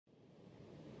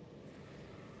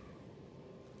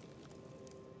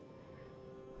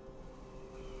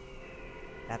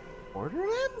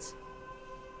Borderlands?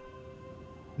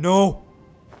 No!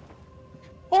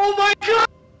 Oh my god!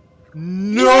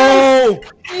 No!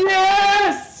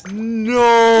 Yes!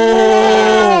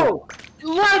 No!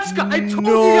 Let's go! I told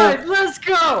No. you guys, let's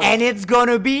go! And it's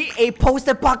gonna be a Oh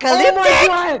post-apocalyptic! my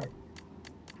god!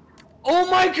 Oh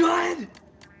my god!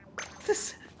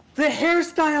 The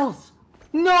hairstyles!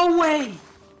 No way!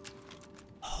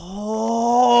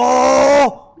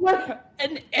 Oh! What?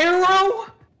 An arrow?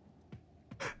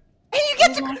 And you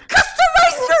get to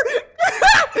customize her!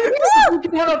 You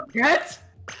can have a pet?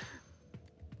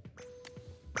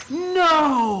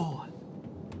 No!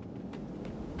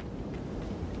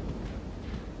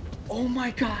 Oh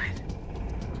my god!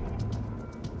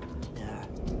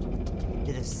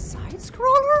 Did a side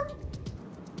scroller?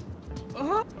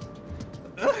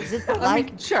 Is it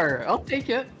like sure, I'll take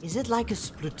it. Is it like a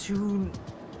Splatoon,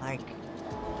 like,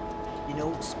 you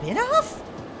know, spin-off?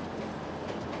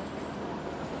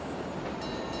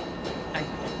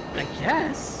 I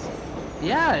guess.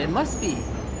 Yeah, it must be.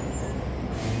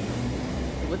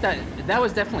 With that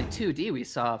was definitely 2D we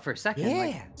saw for a second, Yeah.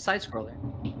 like side scroller.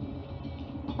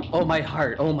 Oh my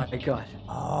heart! Oh my god!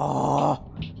 Oh.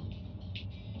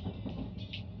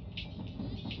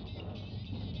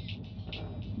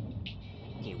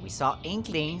 Okay, we saw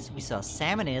inklings, we saw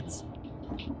salmonids.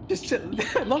 Just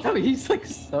I love how he's like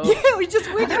so. Yeah, we just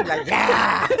waited like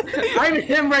yeah. I'm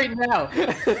him right now.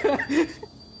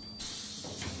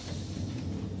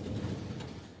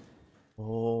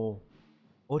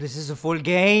 Oh, this is a full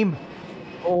game.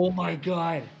 Oh my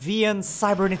god! Vian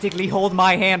cybernetically hold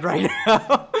my hand right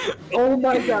now. Oh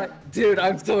my god, dude!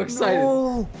 I'm so excited.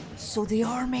 No, so they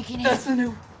are making it. That's the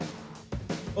new.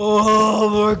 Oh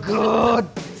my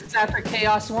god. This is after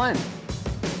Chaos 1.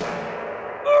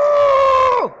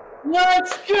 Oh!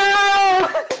 Let's go!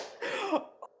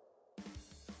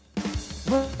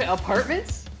 Wait,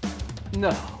 apartments?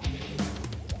 No.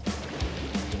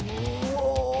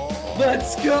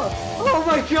 Let's go! Oh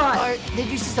my god! Did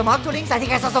you see some octolings? I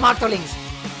think I saw some octolings.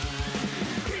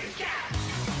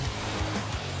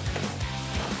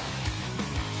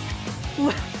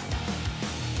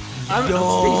 I'm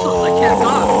speechless. I can't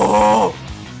talk.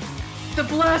 The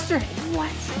blaster!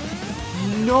 What?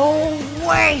 No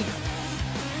way!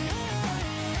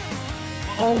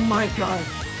 Oh my god!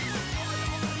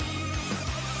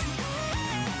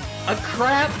 A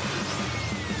crab?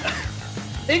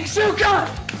 Ixuka!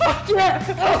 Fuck yeah!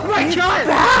 Oh my It's god!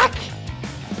 back!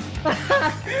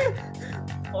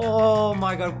 Oh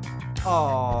my god.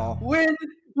 Oh. Win!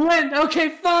 Win! Okay,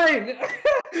 fine!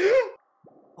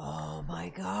 Oh my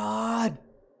god.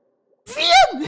 Vian!